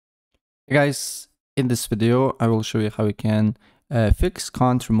Hey guys, in this video I will show you how you can fix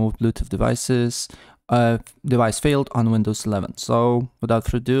can't remove Bluetooth devices device failed on Windows 11. So without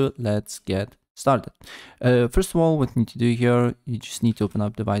further ado, let's get started. First of all, what you need to do here, you just need to open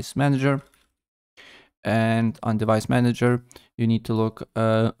up Device Manager, and on Device Manager you need to look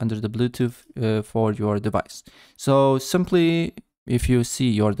under the Bluetooth for your device. So simply, if you see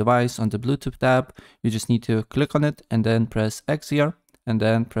your device on the Bluetooth tab, you just need to click on it and then press X here and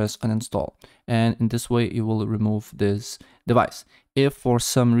then press uninstall, and in this way it will remove this device. If for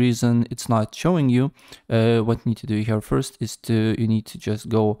some reason it's not showing you, what you need to do here first is you need to just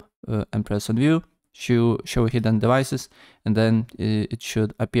go and press on view, show hidden devices, and then it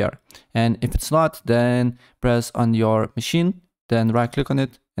should appear. And if it's not, then press on your machine, then right click on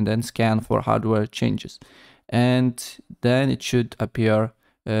it and then scan for hardware changes, and then it should appear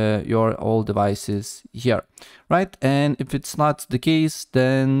your all devices here, right? And if it's not the case,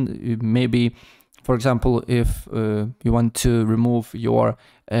 then maybe, for example, if you want to remove your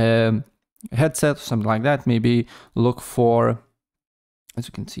headset or something like that, maybe look for, as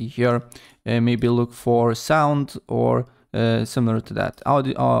you can see here, maybe look for sound or similar to that,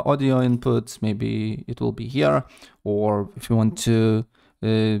 audio inputs, maybe it will be here. Or if you want to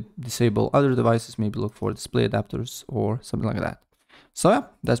disable other devices, maybe look for display adapters or something like that. So yeah,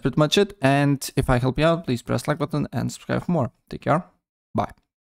 that's pretty much it. And if I help you out, please press like button and subscribe for more. Take care. Bye.